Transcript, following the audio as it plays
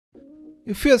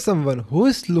If you are someone who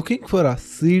is looking for a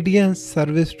CDN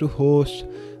service to host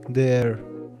their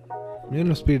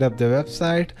speed up their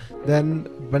website, then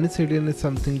Bunny CDN is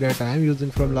something that I am using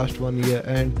from last 1 year,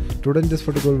 and today in this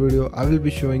particular video I will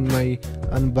be showing my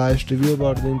unbiased review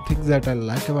about them, things that I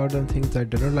like about them, things I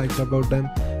did not like about them,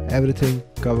 everything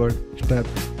covered step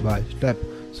by step.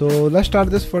 So let's start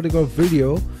this particular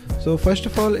video. So first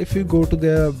of all, if you go to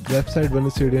their website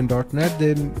bunnycdn.net,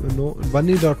 they know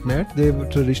bunny.net, they were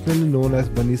traditionally known as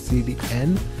Bunny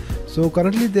CDN. So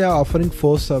currently they are offering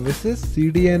 4 services: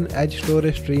 CDN, Edge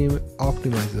Storage, Stream,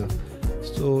 Optimizer.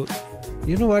 So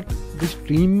you know what, the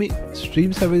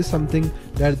stream service is something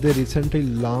that they recently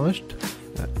launched.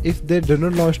 If they did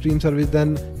not launch stream service,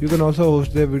 then you can also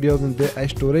host their videos in the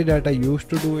storage that I used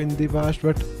to do in the past.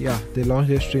 But yeah, they launched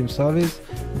their stream service.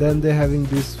 Then they're having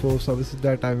these 4 services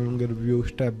that I'm going to review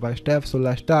step by step. So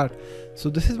let's start. So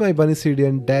this is my Bunny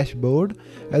Cdn dashboard.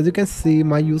 As you can see,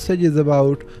 my usage is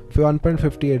about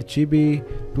 1.58 GB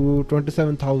to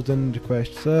 27,000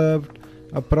 requests served,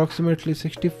 approximately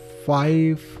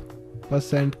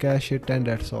 65% cache hit, and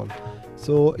that's all.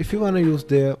 So if you want to use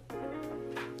their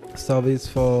service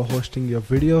for hosting your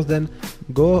videos, then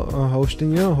go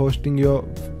hosting your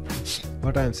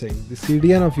what I'm saying, the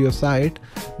CDN of your site.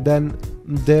 Then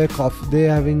they're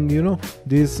having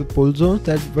these pull zones,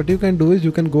 that what you can do is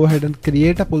you can go ahead and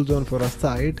create a pull zone for a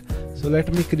site. So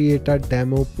let me create a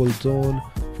demo pull zone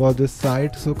for this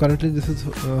site. So currently this is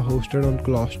hosted on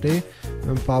Cloudstay,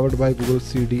 powered by Google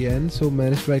CDN, so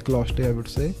managed by Cloudstay, I would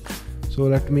say. So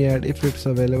let me add, if it's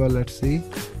available, let's see.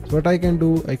 So what I can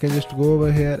do, I can just go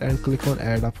over here and click on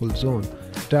add a full zone.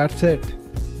 That's it.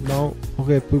 Now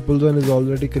okay, full zone is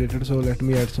already created, so let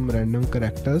me add some random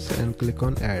characters and click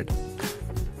on add.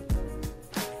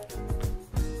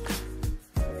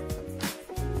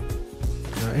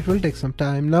 It will take some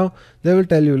time. Now they will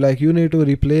tell you like you need to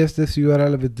replace this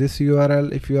URL with this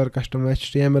URL. If you are custom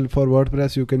HTML for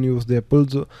WordPress, you can use their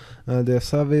their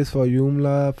service. For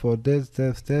Joomla, for this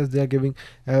they are giving,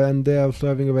 and they are also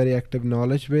having a very active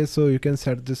knowledge base, so you can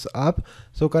set this up.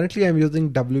 So currently I'm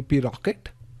using WP Rocket.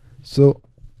 So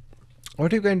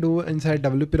what you can do inside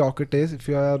WP Rocket is, if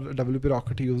you are a WP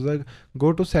Rocket user,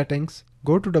 go to settings,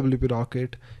 go to WP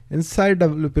Rocket. Inside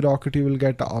WP Rocket you will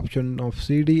get the option of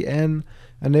CDN,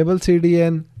 enable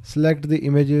CDN, select the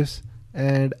images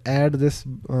and add this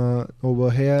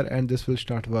over here, and this will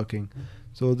start working.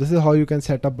 So this is how you can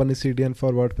set up Bunny CDN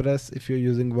for WordPress if you're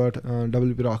using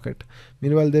WP Rocket.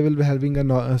 Meanwhile, they will be having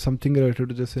something related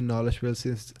to this in knowledge base,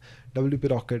 since WP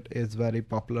Rocket is very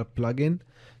popular plugin.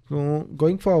 So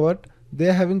going forward, they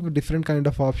are having different kind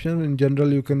of options. In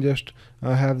general, you can just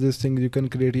have this thing, you can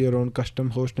create your own custom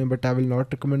host name, but I will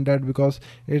not recommend that, because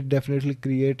it definitely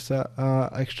creates a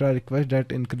extra request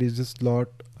that increases load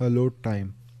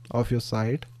time of your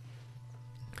site.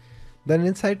 Then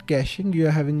inside caching, you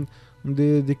are having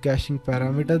the caching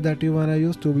parameter that you want to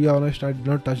use. To be honest, I did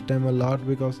not touch them a lot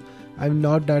because I'm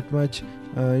not that much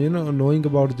knowing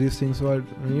about these things, so I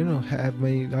do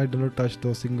not touch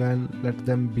those things and let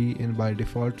them be in by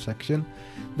default section.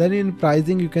 Then in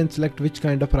pricing, you can select which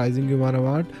kind of pricing you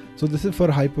want. So this is for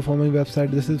high performing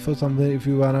website. This is for something if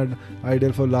you want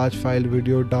ideal for large file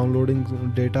video downloading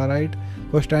data, right?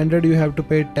 For standard, you have to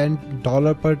pay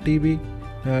 $10 per TB.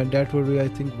 That would be, I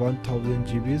think, 1000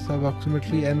 GBs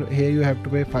approximately, and here you have to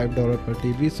pay $5 per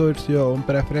TB, so it's your own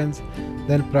preference.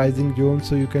 Then pricing zone,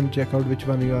 so you can check out which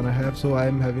one you wanna have. So I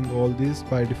am having all these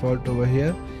by default over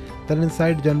here. Then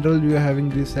inside general, you are having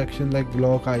this section like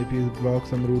block IPs, block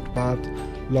some root path,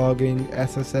 logging,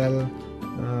 SSL.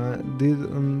 These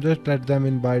just let them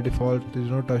in by default. Do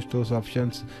not touch those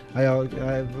options.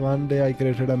 One day I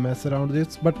created a mess around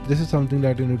this, but this is something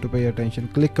that you need to pay attention.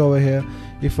 Click over here.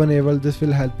 If enabled, this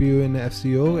will help you in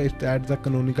SEO. It adds a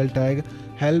canonical tag,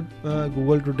 help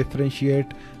Google to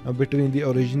differentiate between the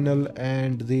original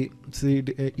and the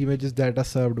images that are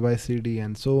served by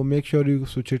CDN. So make sure you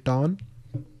switch it on.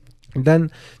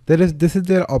 Then this is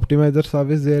their optimizer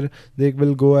service. There they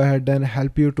will go ahead and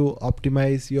help you to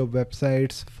optimize your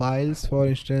website's files, for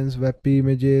instance WebP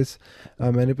images,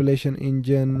 manipulation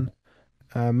engine,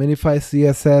 minify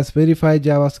CSS, verify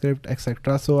JavaScript,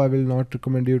 etc. So I will not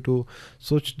recommend you to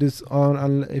switch this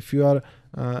on if you are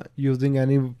using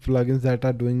any plugins that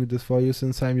are doing this for you.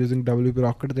 Since I'm using WP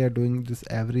Rocket, they are doing this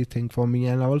everything for me,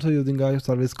 and also using a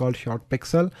service called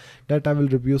ShortPixel that I will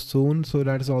review soon. So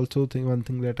that is also one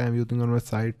thing that I'm using on my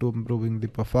site to improving the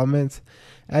performance.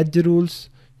 Edge rules,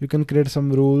 you can create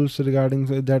some rules regarding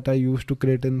that I used to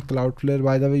create in Cloudflare.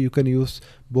 By the way, you can use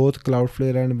both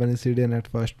Cloudflare and Bunny CDN at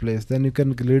first place. Then you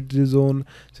can delete the zone.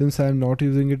 Since I'm not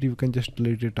using it, you can just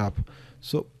delete it up.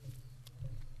 So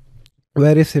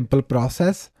Very simple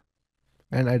process.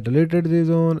 And I deleted the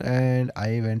zone and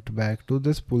I went back to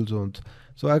this pull zones.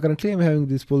 So I currently am having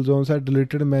these pull zones. I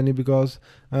deleted many because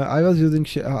I was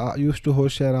used to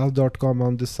host Shehraj.com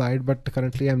on this site, but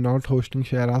currently I'm not hosting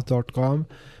Shehraj.com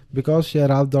because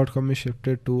Shehraj.com is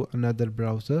shifted to another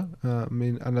browser,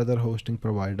 another hosting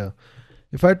provider.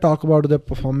 If I talk about the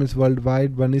performance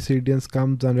worldwide, Bunny CDNs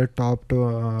comes under top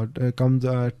to, comes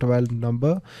 12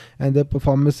 number, and the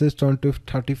performance is 20 to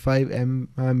 35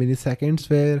 milliseconds,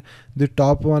 where the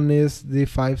top one is the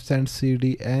 5 cent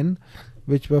CDN,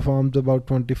 which performs about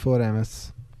 24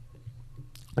 ms.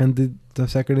 And the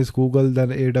second is Google,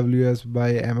 then AWS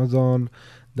by Amazon,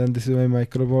 then this is my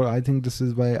microboard. I think this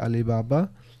is by Alibaba.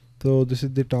 So this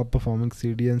is the top performing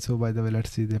CDN. So by the way,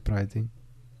 let's see the pricing.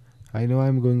 I know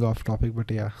I'm going off topic, but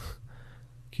yeah,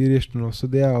 curious to know. So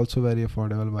they are also very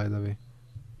affordable, by the way.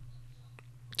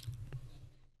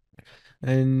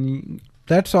 And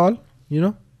that's all,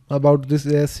 about this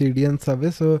CDN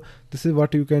service. So this is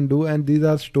what you can do, and these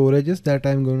are storages that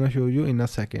I'm going to show you in a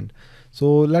second.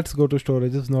 So let's go to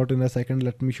storages, not in a second.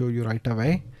 Let me show you right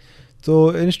away.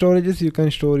 So in storages, you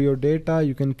can store your data.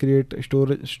 You can create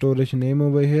storage name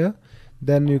over here.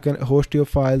 Then you can host your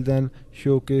files and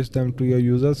showcase them to your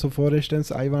users. So for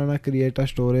instance, I wanna create a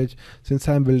storage since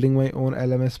I'm building my own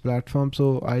LMS platform.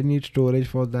 So I need storage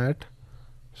for that.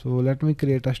 So let me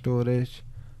create a storage,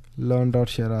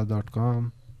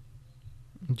 learn.shehraj.com,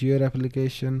 Gear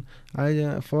application.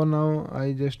 For now,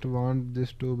 I just want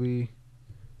this to be,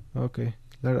 okay.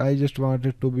 I just want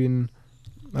it to be in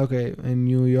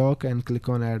New York, and click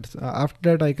on ads.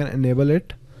 After that, I can enable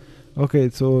it. Okay,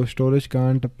 so storage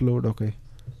can't upload. Okay,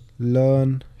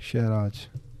 learn Shehraj.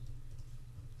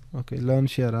 Okay, learn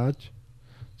Shehraj.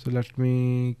 So let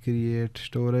me create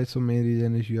storage. So main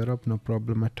region is Europe, no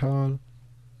problem at all.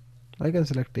 I can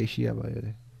select Asia by the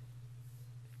way.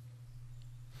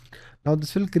 Now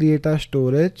this will create a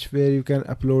storage where you can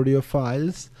upload your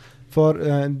files. For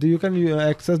you can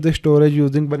access the storage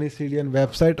using Bunny CDN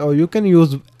website, or you can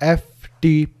use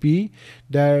FTP.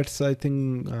 That's I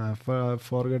think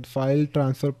forget file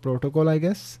transfer protocol, I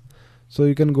guess. So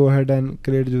you can go ahead and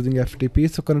create using FTP.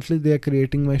 So currently they are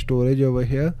creating my storage over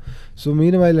here. So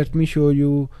meanwhile, let me show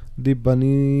you the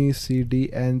Bunny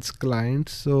CDN's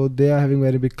clients. So they are having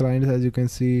very big clients, as you can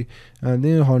see.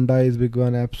 The Honda is big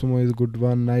one, AppSumo is good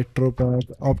one, Nitro Pack,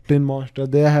 Optin Monster.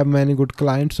 They have many good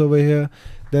clients over here.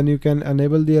 Then you can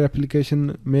enable their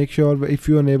application. Make sure if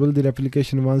you enable the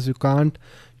application once, you can't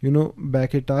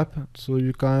back it up. So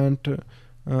you can't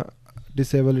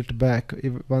disable it back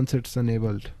once it's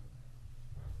enabled.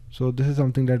 So this is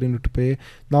something that you need to pay.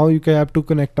 Now you have to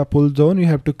connect a pull zone. You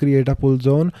have to create a pull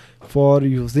zone for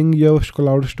using your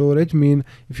cloud storage.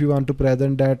 If you want to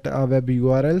present that web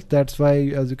URL, that's why,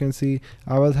 as you can see,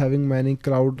 I was having many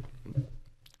cloud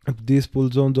these pull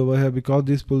zones over here, because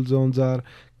these pull zones are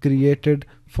created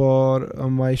for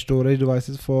my storage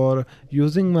devices, for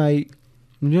using my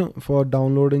for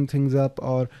downloading things up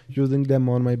or using them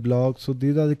on my blog. So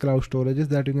these are the cloud storages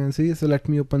that you can see. So let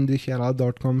me open the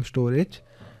Shehraj.com storage.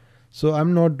 So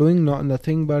I'm not doing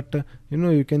nothing, but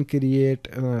you can create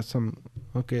some.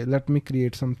 Okay, let me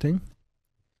create something.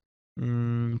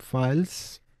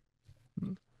 Files,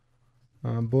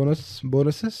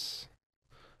 bonuses.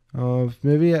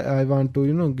 Maybe I want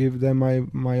to give them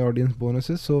my audience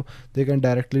bonuses, so they can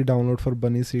directly download for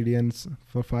Bunny CDNs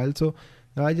for files. So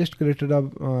I just created a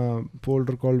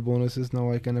folder called bonuses.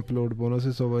 Now I can upload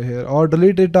bonuses over here or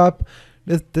delete it up.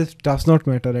 This does not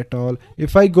matter at all.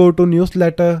 If I go to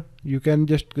newsletter, you can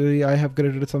just I have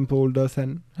created some folders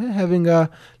and having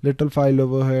a little file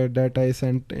over here that I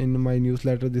sent in my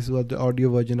newsletter. This was the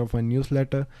audio version of my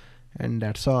newsletter, and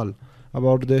that's all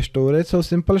about the storage. So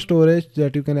simple storage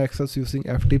that you can access using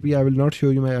FTP. I will not show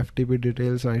you my FTP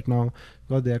details right now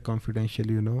because they are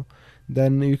confidential.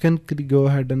 Then you can go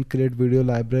ahead and create video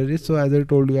libraries. So as I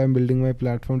told you, I'm building my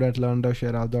platform at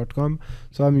learn.shehraj.com.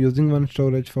 So I'm using one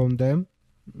storage from them,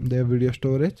 their video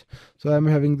storage. So I'm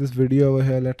having this video over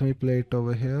here. Let me play it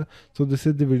over here. So this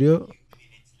is the video.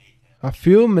 A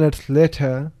few minutes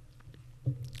later,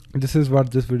 this is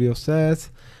what this video says,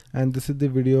 and this is the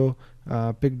video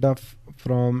picked up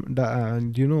from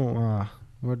the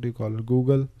what do you call it,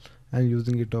 Google, and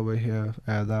using it over here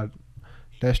as a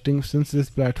testing. Since this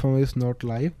platform is not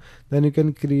live, then you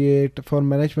can create for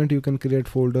management, you can create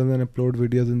folders and upload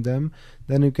videos in them.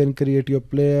 Then you can create your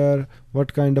player,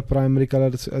 what kind of primary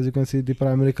colors. As you can see, the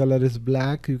primary color is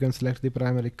black. You can select the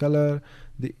primary color,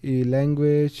 the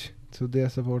language. So they are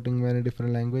supporting many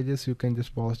different languages. You can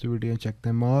just pause the video and check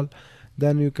them all.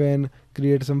 Then you can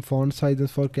create some font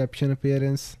sizes for caption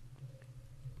appearance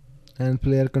and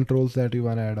player controls that you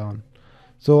want to add on.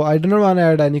 So I do not want to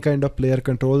add any kind of player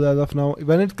controls as of now.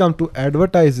 When it comes to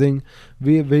advertising,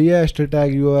 VA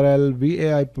hashtag URL,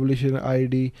 VAI publisher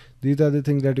ID, these are the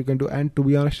things that you can do. And to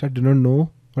be honest, I do not know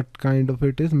what kind of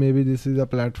it is. Maybe this is a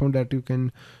platform that you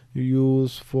can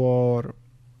use for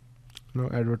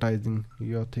advertising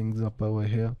your things up over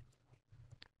here.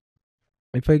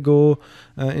 If I go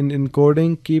in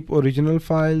encoding, keep original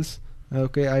files.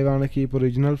 Okay, I want to keep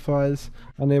original files.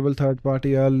 Enable third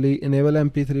party early. Enable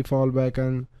MP3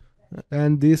 fallback,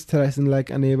 and these things like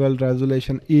enable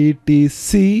resolution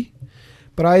etc.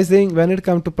 Pricing, when it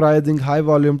comes to pricing, high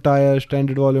volume tire,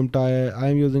 standard volume tire,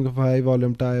 I'm using a high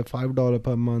volume tire, $5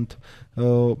 per month.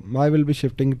 I will be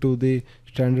shifting to the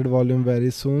standard volume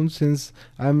very soon, since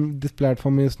this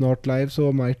platform is not live,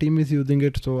 so my team is using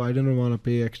it, so I don't want to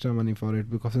pay extra money for it,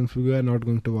 because since we are not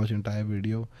going to watch entire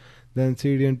video. Then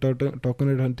Cdn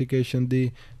token authentication,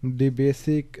 the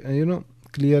basic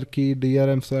clear key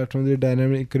DRM from the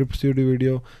dynamic encrypts your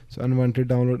video, so unwanted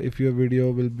download. If your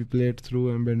video will be played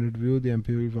through embedded view, the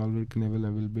MP3 file will enable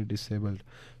and will be disabled.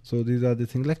 So these are the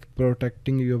things like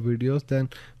protecting your videos. Then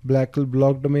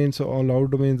block domains, so all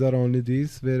allowed domains are only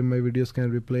these where my videos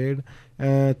can be played.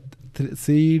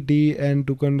 Cdn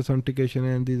token authentication,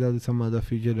 and these are some other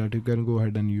features that you can go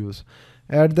ahead and use.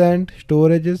 At the end,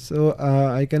 storages, so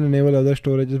I can enable other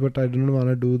storages, but I don't want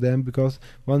to do them, because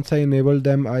once I enable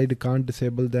them I can't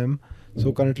disable them.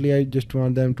 So currently I just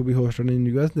want them to be hosted in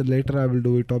US. Then later I will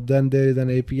do it up. Then there is an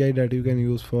API that you can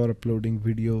use for uploading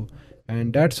video,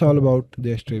 and that's all about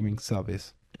their streaming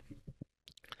service.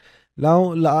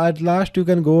 Now at last you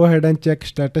can go ahead and check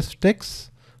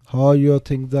statistics, how your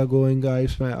things are going,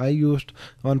 guys. I used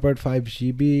 1.5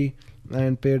 GB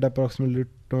and paid approximately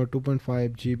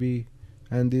 2.5 GB,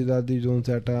 and these are the zones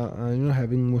that are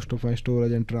having most of my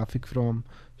storage and traffic from,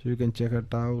 so you can check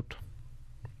it out.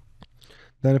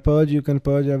 Then purge, you can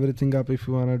purge everything up if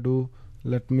you want to do.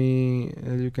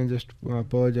 You can just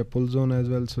purge a pull zone as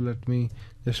well. So let me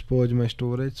just purge my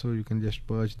storage, so you can just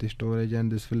purge the storage, and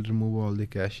this will remove all the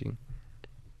caching.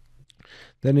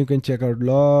 Then you can check out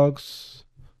logs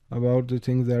about the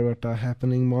things that are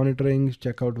happening, monitoring,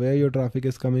 check out where your traffic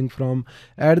is coming from.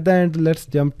 At the end, let's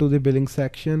jump to the billing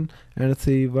section and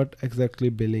see what exactly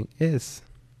billing is.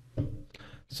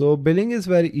 So billing is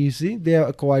very easy. They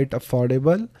are quite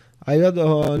affordable. I was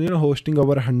hosting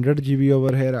over 100 GB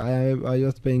over here. I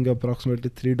was paying approximately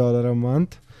 $3 a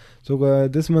month. So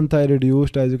this month I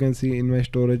reduced, as you can see in my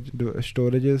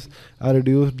storages, I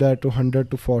reduced that to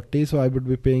 100 to 40. So I would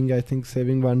be paying, I think,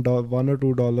 saving $1 or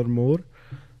 $2 more.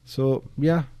 So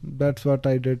yeah, that's what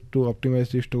I did to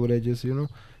optimize the storages.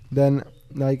 Then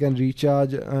I can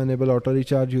recharge, enable auto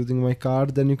recharge using my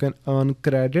card. Then you can earn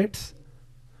credits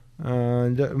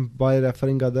by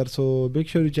referring others. So make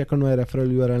sure you check on my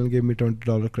referral URL and give me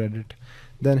 $20 credit.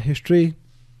 Then history,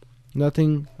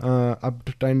 nothing, up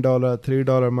to $10,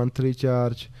 $3 monthly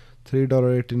charge,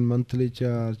 $3.18 monthly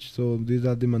charge. So these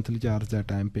are the monthly charges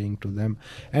that I am paying to them,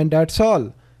 and that's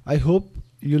all. I hope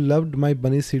you loved my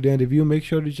Bunny Cdn review. Make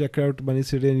sure you check out Bunny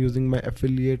Cdn using my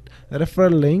affiliate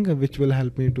referral link, which will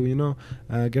help me to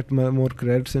get more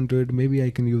credits into it. Maybe I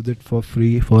can use it for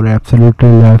free for absolutely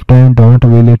lifetime. Don't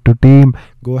avail it to team.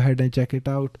 Go ahead and check it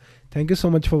out. Thank you so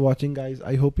much for watching, guys.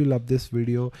 I hope you love this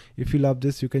video. If you love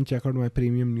this, you can check out my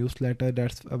premium newsletter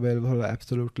that's available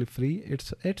absolutely free.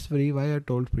 It's free. Why I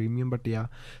told premium, but yeah.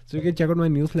 So you can check out my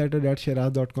newsletter, that's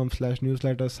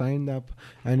shehraj.com/newsletter. Sign up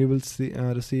and you will see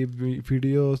receive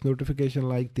videos, notification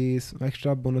like this,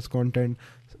 extra bonus content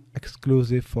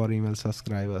exclusive for email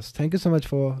subscribers. Thank you so much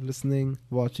for listening,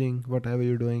 watching, whatever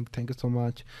you're doing. Thank you so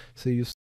much. See you soon.